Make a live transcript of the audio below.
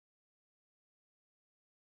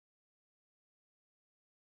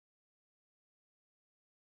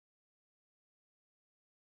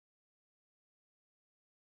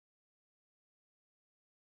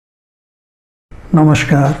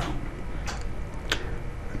Namaskar.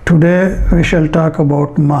 Today we shall talk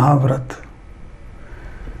about Mahavrat.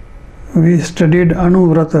 We studied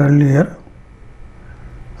Anuvrat earlier.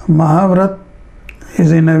 Mahavrat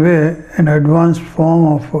is in a way an advanced form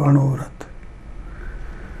of Anuvrat.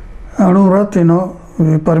 Anuvrat,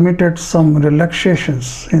 we permitted some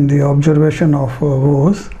relaxations in the observation of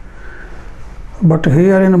vows, but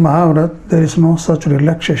here in Mahavrat there is no such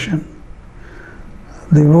relaxation.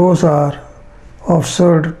 The vows are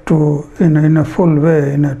observed in a full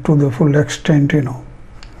way, to the full extent,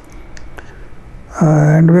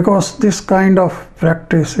 and because this kind of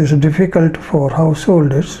practice is difficult for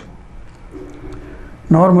householders,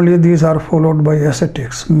 normally these are followed by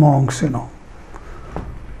ascetics, monks,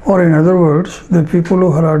 or in other words, the people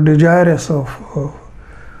who are desirous of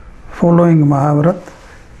following Mahavrat,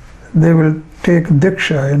 they will take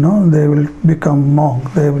Diksha, they will become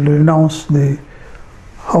monk, they will renounce the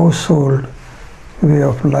household way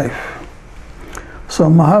of life. So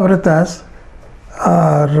Mahavratas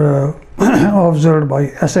are observed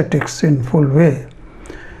by ascetics in full way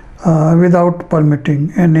without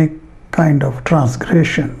permitting any kind of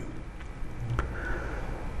transgression.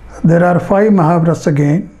 There are 5 Mahavrats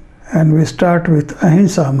again, and we start with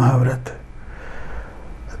Ahimsa Mahavrat.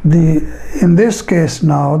 In this case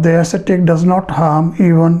now, the ascetic does not harm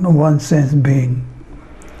even one sense being.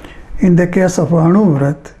 In the case of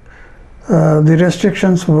Anuvrat, the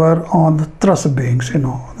restrictions were on the tras beings,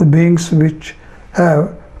 the beings which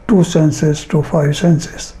have 2 senses to 5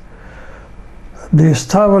 senses. The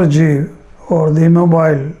Sthavar Jeev or the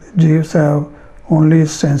immobile Jeevs have only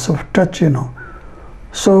sense of touch,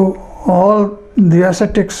 So all the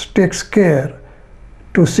ascetics takes care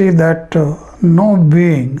to see that no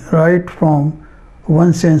being, right from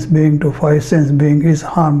 1 sense being to 5 sense being, is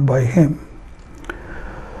harmed by him.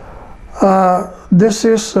 This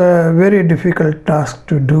is a very difficult task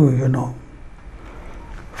to do,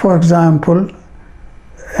 For example,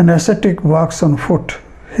 an ascetic walks on foot.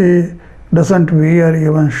 He doesn't wear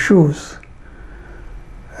even shoes.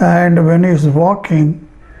 And when he is walking,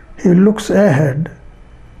 he looks ahead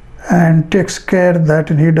and takes care that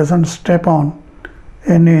he doesn't step on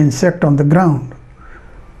any insect on the ground.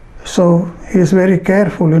 So he is very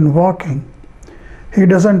careful in walking. He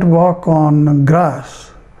doesn't walk on grass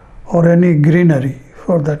or any greenery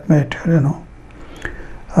for that matter,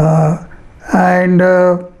 and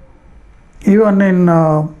even in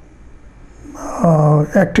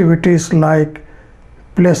activities like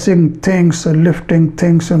placing things, lifting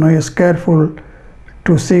things, he is careful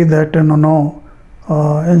to see that no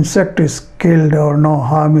insect is killed or no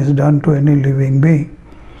harm is done to any living being.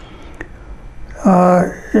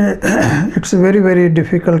 It's a very, very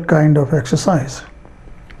difficult kind of exercise.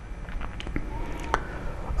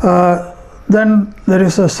 Then there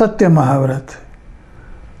is a Satya Mahavrat.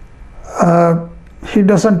 He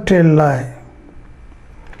doesn't tell lie.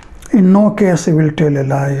 In no case he will tell a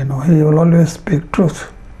lie, he will always speak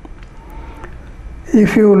truth.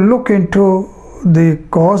 If you look into the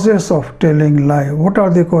causes of telling lie, what are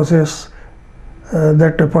the causes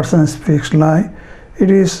that a person speaks lie?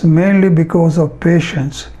 It is mainly because of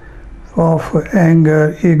patience, of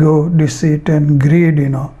anger, ego, deceit and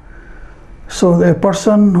greed, So a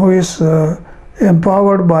person who is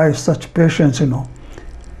empowered by such patience,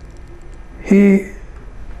 he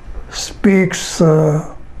speaks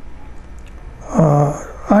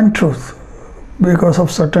untruth because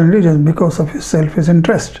of certain reasons, because of his selfish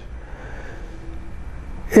interest.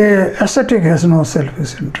 A ascetic has no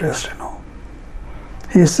selfish interest,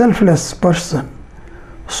 He is a selfless person.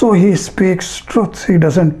 So he speaks truth. He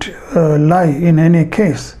doesn't lie in any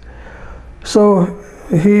case. So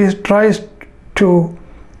he tries to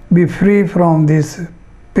be free from these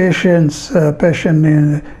passion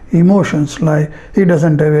emotions, like he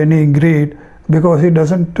doesn't have any greed because he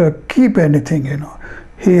doesn't keep anything,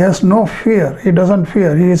 He has no fear. He doesn't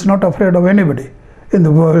fear. He is not afraid of anybody in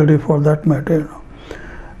the world, for that matter,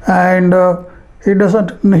 And he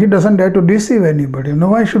doesn't have to deceive anybody.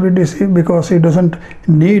 Why should he deceive? Because he doesn't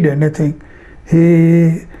need anything.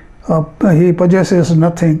 He possesses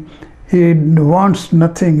nothing. He wants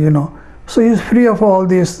nothing, So he is free of all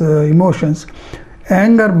these emotions.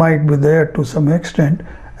 Anger might be there to some extent,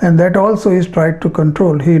 and that also is tried to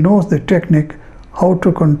control. He knows the technique how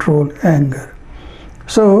to control anger.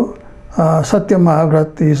 So Satya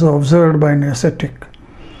Mahavrat is observed by an ascetic.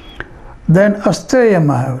 Then Asteya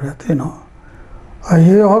Mahavrat,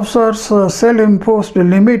 he observes self-imposed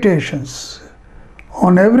limitations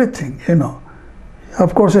on everything,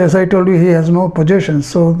 Of course, as I told you, he has no possessions,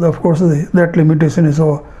 so of course that limitation is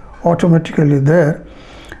automatically there.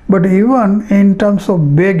 But even in terms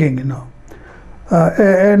of begging,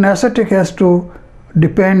 An ascetic has to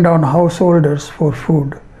depend on householders for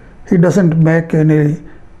food. He doesn't make any,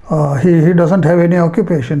 he doesn't have any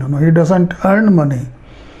occupation, he doesn't earn money.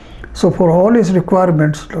 So for all his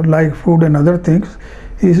requirements like food and other things,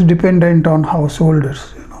 he is dependent on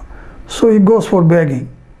householders. So he goes for begging.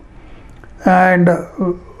 And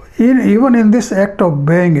even in this act of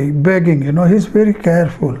begging, he's very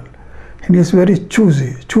careful and he's very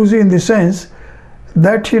choosy. Choosy in the sense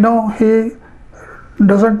that, he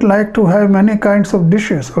doesn't like to have many kinds of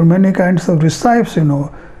dishes or many kinds of recipes,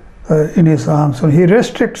 in his arms. So he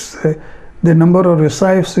restricts the number of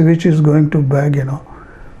recipes which is going to beg,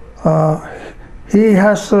 He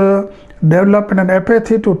has developed an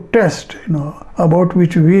apathy to taste, about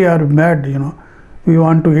which we are mad, We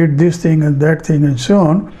want to eat this thing and that thing and so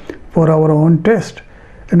on for our own taste.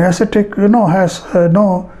 An ascetic, has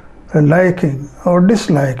no liking or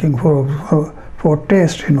disliking for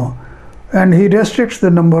taste, and he restricts the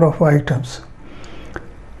number of items.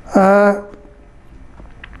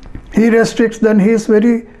 He restricts, then he is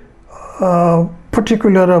very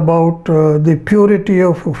particular about the purity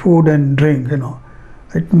of food and drink,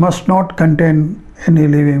 It must not contain any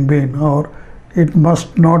living being, or it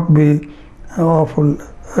must not be of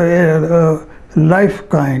life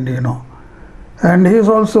kind, And he is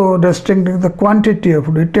also restricting the quantity of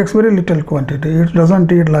food. It takes very little quantity. It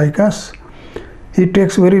doesn't eat like us. He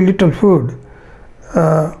takes very little food.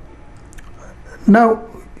 Now,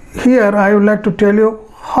 here I would like to tell you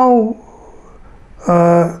how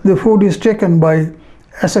the food is taken by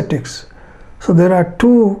ascetics. So there are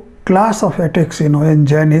two class of ascetics, in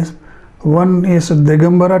Jainism. One is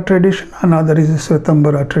Digambara tradition, another is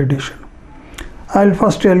Svetambara tradition. I'll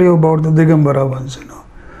first tell you about the Digambara ones,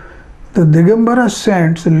 The Digambara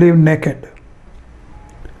saints live naked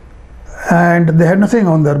and they have nothing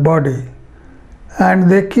on their body, and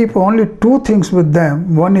they keep only two things with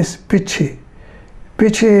them. One is pichi.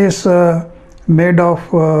 Pichi is made of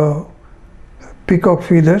peacock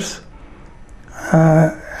feathers,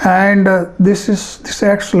 and this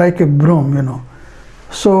acts like a broom,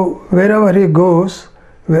 So wherever he goes,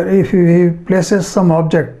 if he places some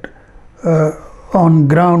object on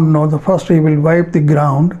ground, the first he will wipe the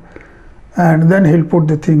ground, and then he'll put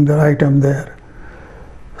the item there.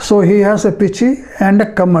 So he has a pichi and a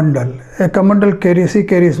kamandal. A kamandal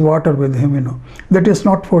carries water with him, That is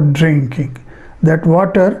not for drinking. That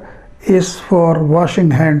water is for washing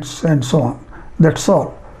hands and so on. That's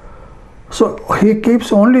all. So he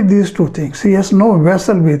keeps only these two things. He has no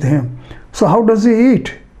vessel with him. So how does he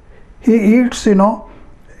eat? He eats, in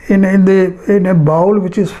a bowl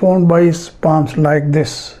which is formed by his palms like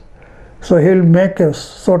this. So he'll make a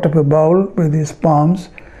sort of a bowl with his palms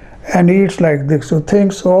and eats like this. So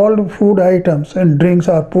all the food items and drinks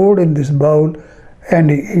are poured in this bowl and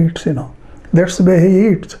he eats, That's the way he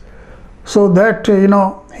eats. So that,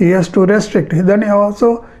 he has to restrict. Then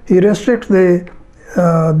he restricts the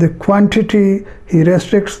quantity, he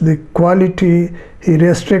restricts the quality, he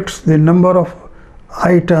restricts the number of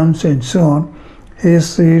items and so on. He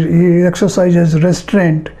exercises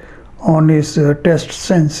restraint on his taste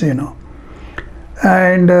sense,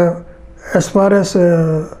 And as far as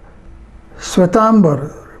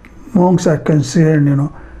Svetambar monks are concerned,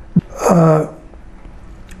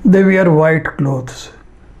 they wear white clothes,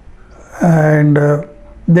 and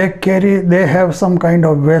they have some kind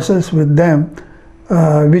of vessels with them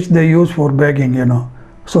which they use for begging,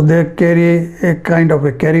 So they carry a kind of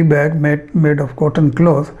a carry bag made of cotton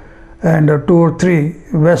cloth, and 2 or 3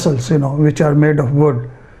 vessels, which are made of wood,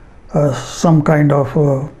 some kind of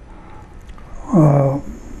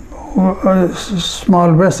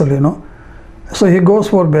small vessel, So he goes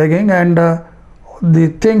for begging, and the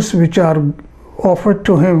things which are offered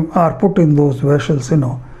to him are put in those vessels,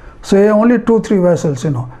 So he has only 2-3 vessels,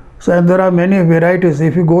 So and there are many varieties.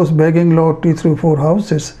 If he goes begging 2-3-4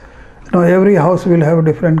 houses, every house will have a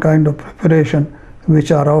different kind of preparation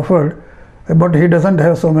which are offered, but he doesn't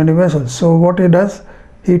have so many vessels. So what he does,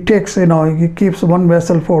 he takes, he keeps one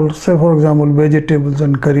vessel for, say for example, vegetables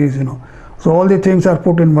and curries, So all the things are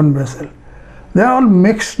put in one vessel. They are all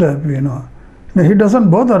mixed up, He doesn't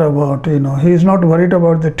bother about, he is not worried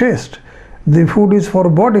about the taste. The food is for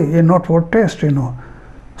body and not for taste,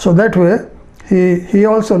 So that way, he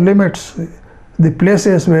also limits the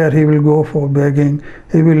places where he will go for begging.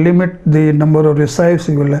 He will limit the number of recipes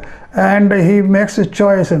and he makes a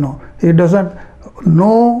choice, He doesn't,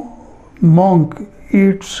 no monk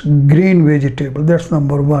eats green vegetable. That's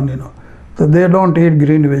number one, So they don't eat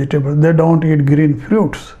green vegetables. They don't eat green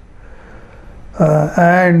fruits.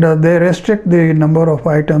 And they restrict the number of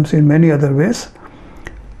items in many other ways.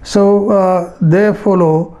 So they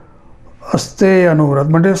follow Aste Anuvrat.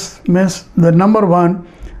 But it means the number one,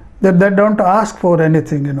 that they don't ask for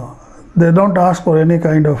anything, They don't ask for any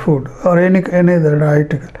kind of food or any other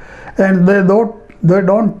article. And they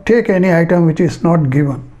don't take any item which is not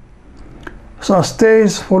given. So Aste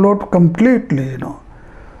is followed completely,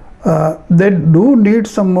 They do need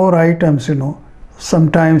some more items,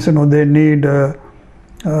 Sometimes, they need,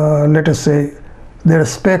 let us say, their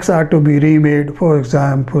specs are to be remade, for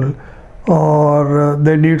example, or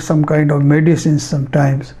they need some kind of medicines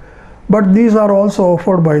sometimes. But these are also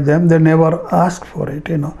offered by them. They never ask for it,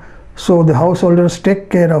 So the householders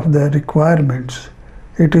take care of their requirements.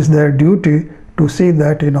 It is their duty to see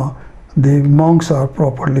that, the monks are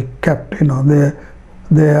properly kept,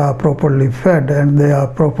 they are properly fed and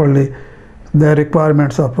their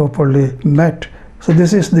requirements are properly met. So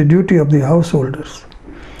this is the duty of the householders.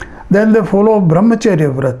 Then they follow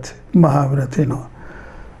Brahmacharya Vrat, Mahavrat,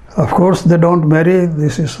 Of course, they don't marry.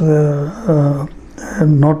 This is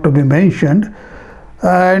not to be mentioned.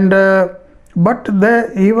 And but they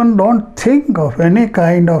even don't think of any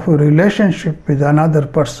kind of relationship with another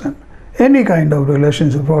person, any kind of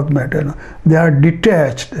relationship for that matter. They are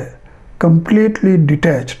detached, completely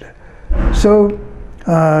detached. So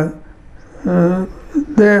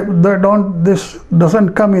they don't. This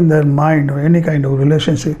doesn't come in their mind, or any kind of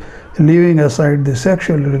relationship, leaving aside the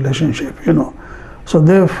sexual relationship, So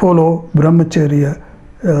they follow Brahmacharya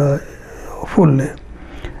fully.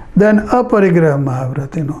 Then Aparigraha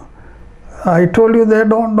Mahavrat, I told you they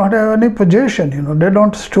don't have any possession, They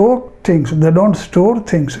don't store things.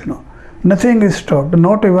 Nothing is stored,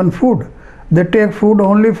 not even food. They take food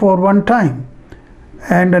only for one time.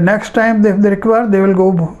 And the next time if they require, they will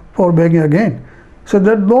go for begging again. So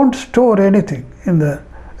they don't store anything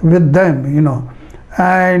with them,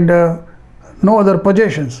 and no other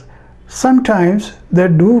possessions. Sometimes they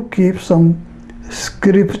do keep some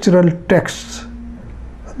scriptural texts.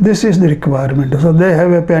 This is the requirement. So they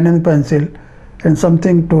have a pen and pencil and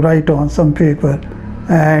something to write on, some paper,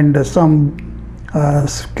 and some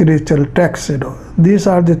spiritual text. These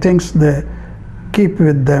are the things they keep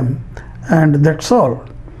with them, and that's all.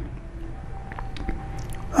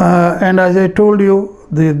 And as I told you,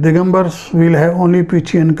 the Digambars will have only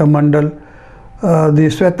Pichi and Kamandal. The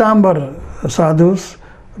Svetambar sadhus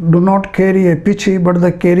do not carry a Pichi, but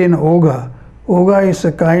they carry an Oga. Oga is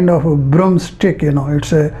a kind of a broomstick,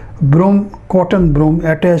 It's a broom, cotton broom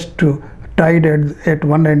tied at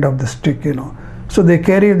one end of the stick, So they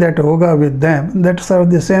carry that Oga with them. That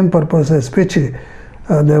serves the same purpose as Pichi.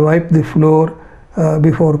 They wipe the floor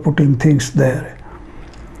before putting things there.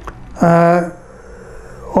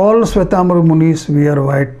 All Svetambar Munis wear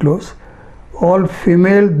white clothes. All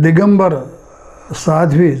female Digambar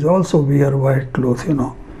sadhvis also wear white clothes,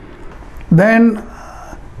 Then,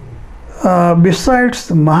 besides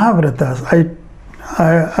the Mahavratas,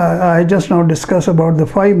 I just now discussed about the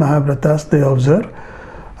 5 Mahavratas they observe.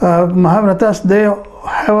 Mahavratas, they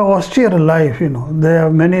have an austere life, They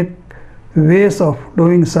have many ways of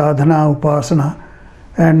doing sadhana, upasana,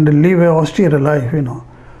 and live an austere life,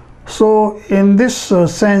 So in this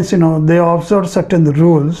sense, they observe certain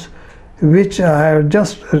rules which I have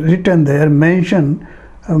just written there, mention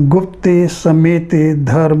Gupti, Samiti,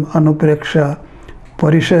 Dharma, Anupreksha,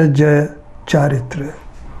 Parishajya, Charitra.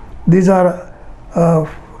 These are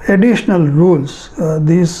additional rules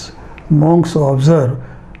these monks observe,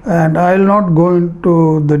 and I will not go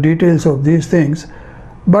into the details of these things,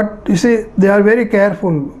 but you see, they are very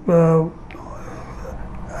careful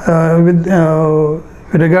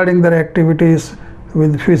regarding their activities,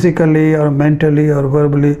 with physically or mentally or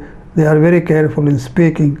verbally. They are very careful in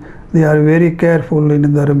speaking. They are very careful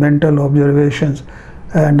in their mental observations,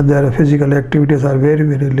 and their physical activities are very,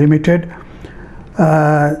 very limited.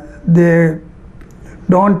 They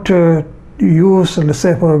don't use, let's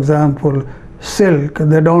say for example, silk.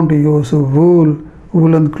 They don't use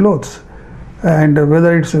woolen clothes. And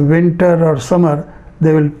whether it's winter or summer,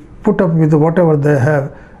 they will put up with whatever they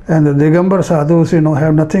have. And the Digambar sadhus,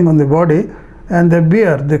 have nothing on the body, and they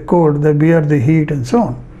bear the cold, they bear the heat, and so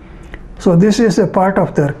on. So this is a part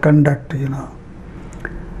of their conduct,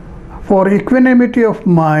 For equanimity of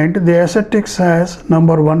mind, the ascetics has,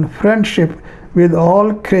 number one, friendship with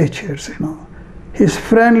all creatures, He's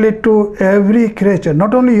friendly to every creature,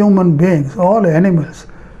 not only human beings, all animals,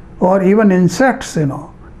 or even insects,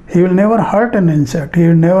 He will never hurt an insect, he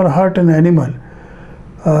will never hurt an animal.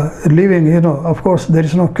 Living, of course, there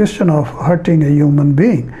is no question of hurting a human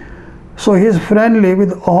being. So he is friendly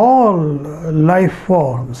with all life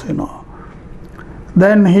forms,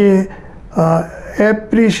 Then he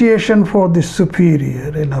appreciation for the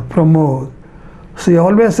superior, Pramod. So he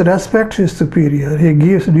always respects his superior. He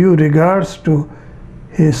gives due regards to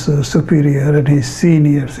his superior and his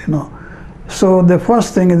seniors, So the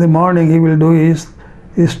first thing in the morning he will do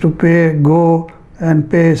is to go and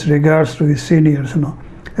pay his regards to his seniors,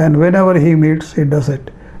 And whenever he meets, he does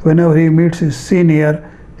it. Whenever he meets his senior,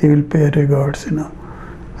 he will pay regards,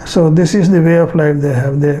 So this is the way of life they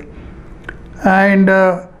have there. And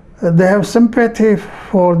they have sympathy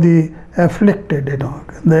for the afflicted,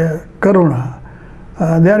 the karuna.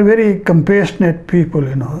 They are very compassionate people,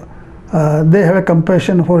 They have a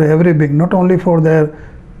compassion for every being, not only for their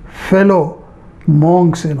fellow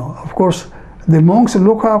monks, Of course, the monks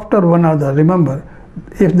look after one another. Remember,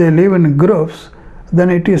 if they live in groups, then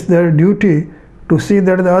it is their duty to see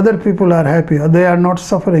that the other people are happy, or they are not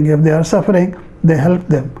suffering. If they are suffering, they help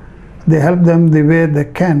them. They help them the way they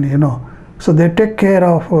can, So they take care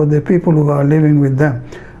of the people who are living with them.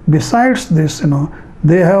 Besides this,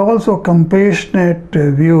 they have also compassionate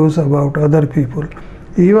views about other people.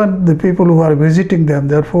 Even the people who are visiting them,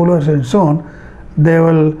 their followers and so on, they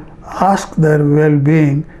will ask their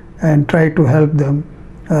well-being and try to help them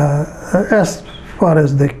as far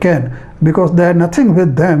as they can, because they are nothing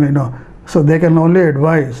with them, So they can only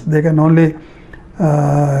advise, they can only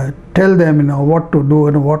tell them, what to do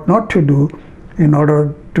and what not to do in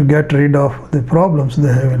order to get rid of the problems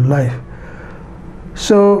they have in life.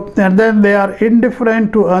 So, and then they are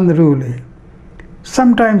indifferent to unruly.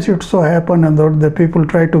 Sometimes it so happens that the people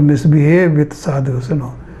try to misbehave with sadhus,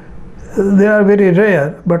 They are very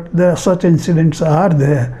rare, but such incidents are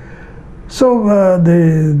there. So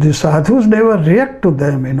the sadhus never react to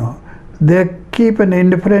them, They keep an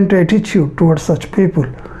indifferent attitude towards such people.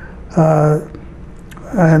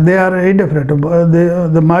 They are indifferent,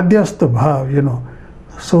 the madhyastha bhav,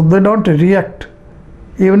 So they don't react.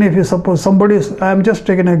 Even if you suppose somebody is, I am just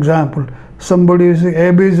taking an example, somebody is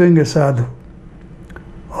abusing a sadhu,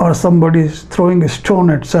 or somebody is throwing a stone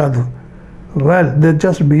at sadhu, well, they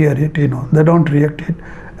just bear it, they don't react it,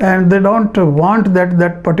 and they don't want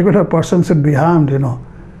that particular person should be harmed,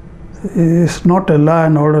 It's not a law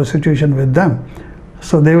and order situation with them,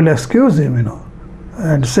 so they will excuse him,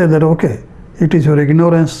 and say that okay, it is your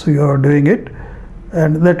ignorance, you are doing it,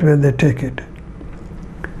 and that way they take it.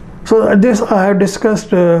 So this I have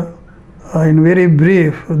discussed in very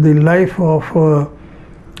brief the life of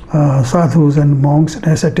sadhus and monks and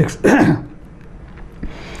ascetics.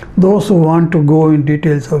 Those who want to go in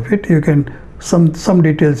details of it, you can some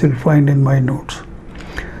details you'll find in my notes.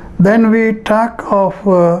 Then we talk of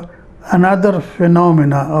another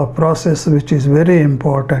phenomena or process which is very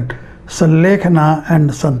important, Salekhana and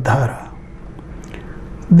Santhara.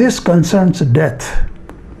 This concerns death.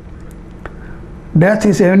 Death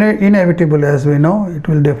is inevitable, as we know, it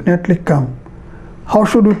will definitely come. How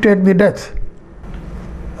should we take the death?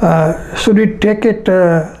 Should we take it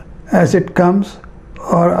as it comes,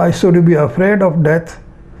 or should we be afraid of death?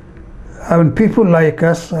 I mean, people like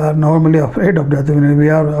us are normally afraid of death. We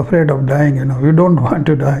are afraid of dying, we don't want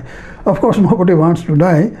to die. Of course, nobody wants to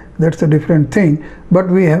die, that's a different thing, but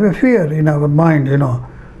we have a fear in our mind,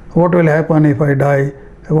 what will happen if I die,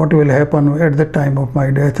 what will happen at the time of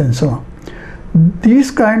my death, and so on.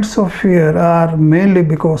 These kinds of fear are mainly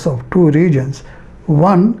because of two reasons.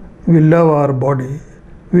 One, we love our body.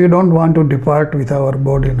 We don't want to depart with our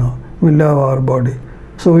body now. We love our body.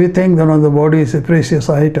 So we think that the body is a precious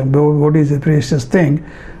item, body is a precious thing.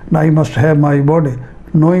 Now I must have my body,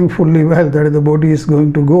 knowing fully well that the body is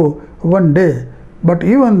going to go one day. But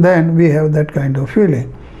even then we have that kind of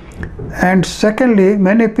feeling. And secondly,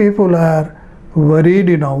 many people are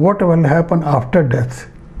worried, what will happen after death,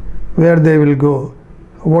 where they will go,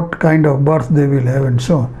 what kind of birth they will have, and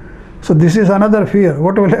so on. So this is another fear,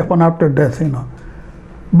 what will happen after death,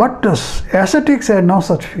 But ascetics have no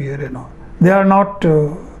such fear, They are not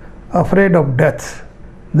afraid of death.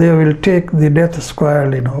 They will take the death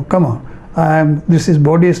squarely, Come on, this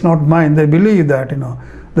body is not mine. They believe that,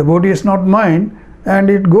 the body is not mine, and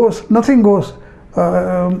it goes, nothing goes.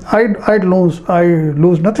 I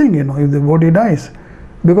lose nothing, if the body dies,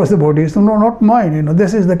 because the body is not mine,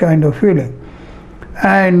 This is the kind of feeling.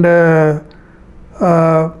 And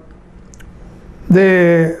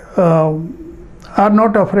they are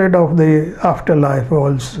not afraid of the afterlife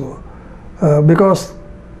also, because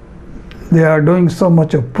they are doing so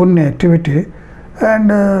much of punya activity,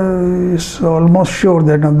 and it's almost sure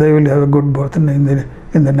that they will have a good birth in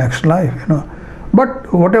the next life,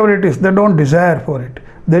 But whatever it is, they don't desire for it.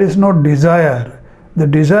 There is no desire. The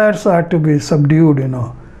desires are to be subdued,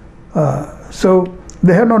 So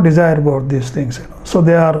they have no desire about these things, So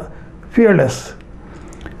they are fearless.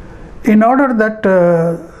 In order that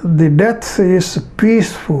the death is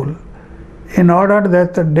peaceful, in order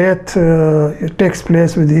that the death takes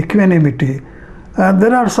place with equanimity,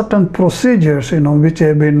 there are certain procedures, which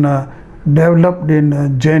have been developed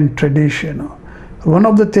in Jain tradition. One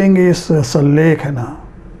of the thing is Sallekkhana.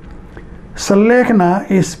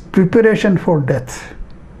 Sallekkhana is preparation for death.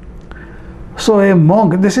 So a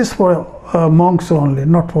monk, this is for monks only,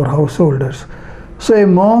 not for householders. So a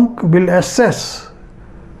monk will assess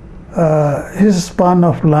his span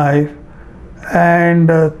of life, and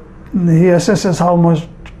he assesses how much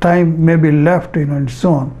time may be left, and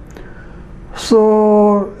so on.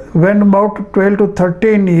 So when about 12 to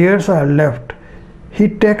 13 years are left, he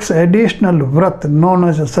takes additional vrat known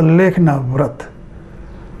as a Sallekkhana vrat.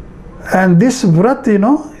 And this vrat,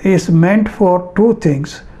 is meant for two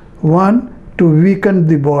things. One, to weaken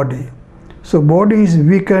the body. So body is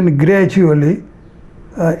weakened gradually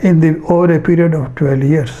over a period of 12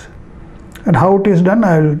 years. And how it is done,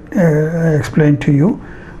 I will explain to you.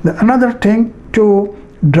 Another thing, to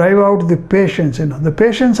drive out the patients. The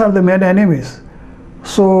patients are the main enemies.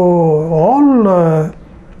 So all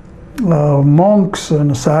monks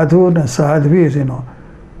and sadhu and sadhvis,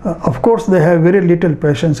 of course they have very little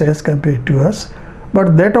patience as compared to us,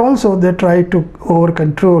 but that also they try to over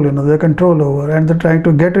control, they control over, and they try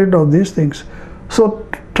to get rid of these things. So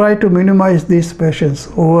try to minimize these patients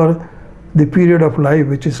over the period of life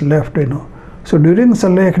which is left. So during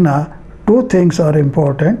Sallekkhana, two things are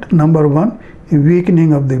important. Number one,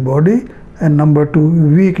 weakening of the body, and number two,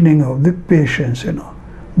 weakening of the patience.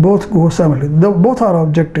 Both go simultaneously. Both are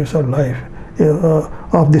objectives of life,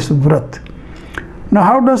 of this vrat. Now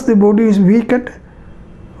how does the body is weakened?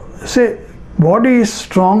 Say body is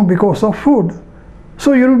strong because of food,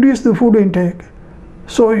 so you reduce the food intake.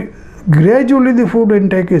 So gradually the food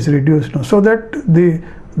intake is reduced, so that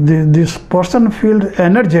this person feels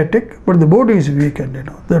energetic, but the body is weakened.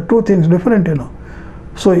 There are two things different.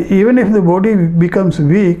 So even if the body becomes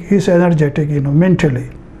weak, he is energetic, mentally,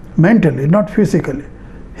 not physically.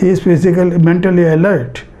 He is physically, mentally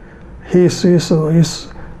alert. His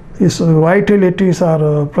vitalities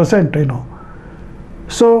are present.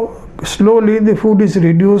 So slowly the food is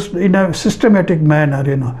reduced in a systematic manner.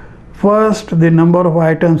 First the number of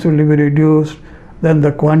items will be reduced, then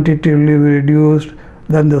the quantity will be reduced,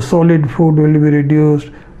 then the solid food will be reduced,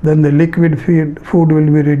 then the liquid food will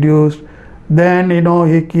be reduced, then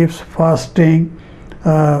he keeps fasting, he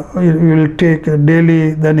will take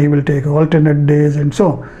daily, then he will take alternate days, and so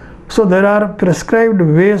on. So there are prescribed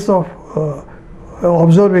ways of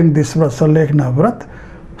observing this Sallekkhana vrat.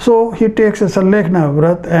 So he takes a Sallekkhana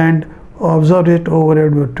vrat and observes it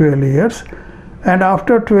over 12 years, and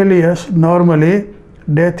after 12 years normally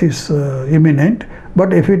death is imminent.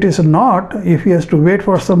 But if it is not, if he has to wait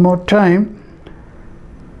for some more time,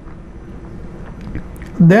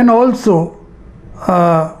 then also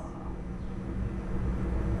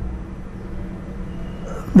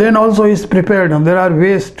he is prepared, and there are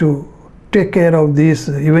ways to take care of these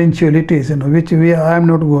eventualities, which I am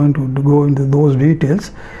not going to go into those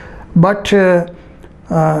details. But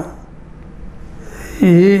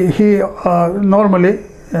normally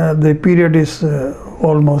the period is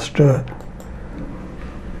almost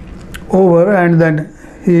over, and then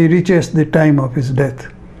he reaches the time of his death.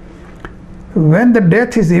 When the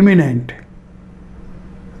death is imminent,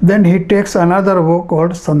 then he takes another vow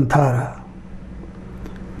called Santhara.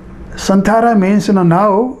 Santhara means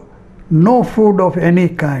now no food of any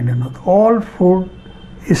kind, all food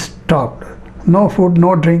is stopped. No food,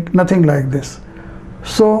 no drink, nothing like this.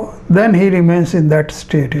 So then he remains in that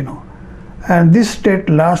state, and this state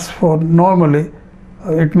lasts for normally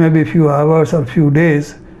it may be a few hours or few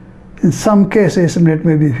days. In some cases it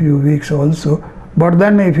may be a few weeks also. But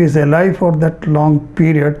then if he is alive for that long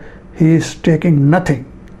period, he is taking nothing,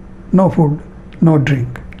 no food, no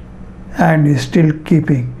drink, and is still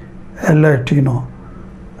keeping alert,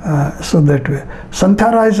 so that way.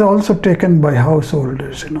 Santhara is also taken by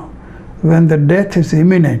householders, when the death is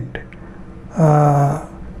imminent. The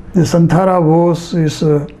Santhara vows is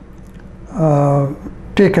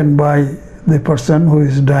taken by the person who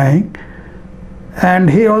is dying, and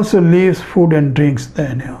he also leaves food and drinks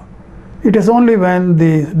then. It is only when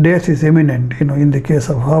the death is imminent, in the case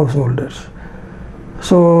of householders.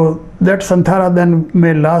 So that Santhara then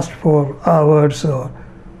may last for hours or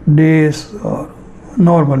days, or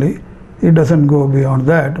normally it doesn't go beyond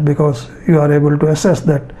that, because you are able to assess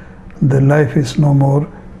that the life is no more,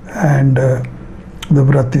 and the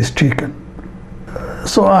vrat is taken.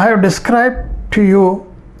 So I have described to you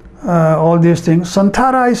all these things.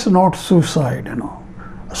 Santhara is not suicide,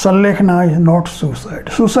 Sallekkhana is not suicide.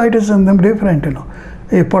 Suicide is something different,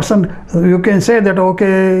 A person, you can say that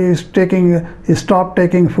okay, he stopped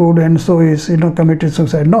taking food and so he's committed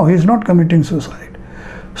suicide. No, he's not committing suicide.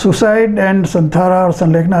 Suicide and santhara or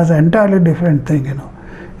sanlekhna is an entirely different thing.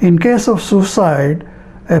 In case of suicide,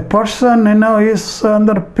 a person is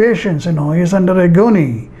under patience, he's under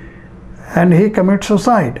agony, and he commits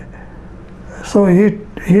suicide. So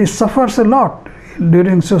he suffers a lot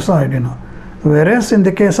during suicide. Whereas in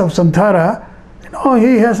the case of santhara,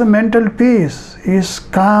 he has a mental peace. He's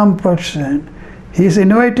calm person. He's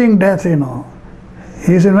inviting death.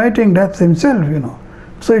 He's inviting death himself.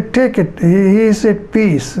 So take it. He is at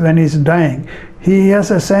peace when he's dying. He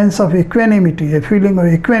has a sense of equanimity, a feeling of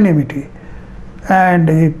equanimity, and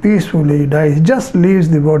he peacefully dies. He just leaves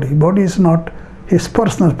the body. Body is not his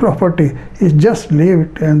personal property. He just leaves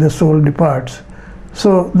it, and the soul departs.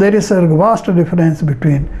 So there is a vast difference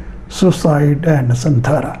between suicide and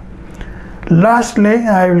santhara. Lastly,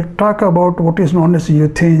 I will talk about what is known as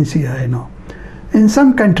euthanasia. In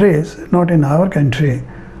some countries, not in our country,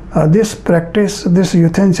 this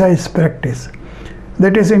euthanasia is practiced.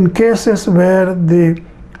 That is, in cases where the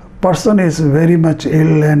person is very much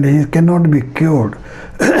ill and he cannot be cured.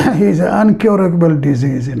 He is an incurable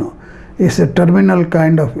disease. It's a terminal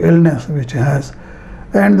kind of illness which he has,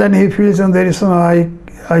 and then he feels and there is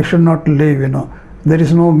I should not live. There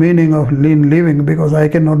is no meaning of living because I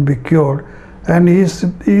cannot be cured, and he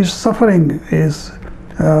is suffering.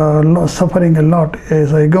 Suffering a lot.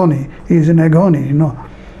 Is agony. He is in agony.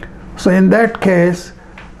 So in that case,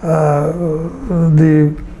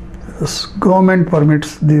 the government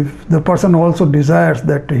permits the person also desires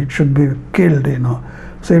that it should be killed.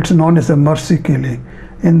 So it's known as a mercy killing.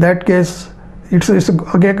 In that case, it's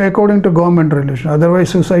according to government regulation. Otherwise,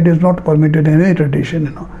 suicide is not permitted in any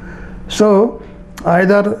tradition. So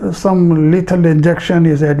either some lethal injection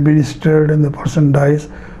is administered and the person dies,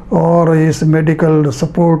 or his medical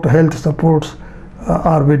support, health supports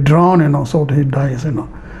are withdrawn, so he dies.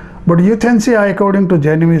 But euthanasia, according to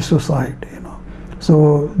Jainism, is suicide.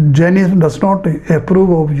 So Jainism does not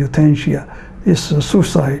approve of euthanasia. It's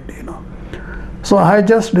suicide. So I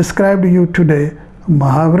just described to you today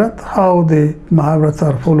Mahabharat, how the Mahabharats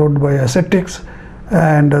are followed by ascetics,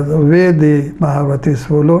 and the way the Mahabharata is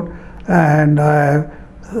followed, and I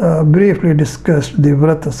have briefly discussed the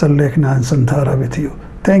Vrata, Sanlekhna and Santhara with you.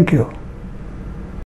 Thank you.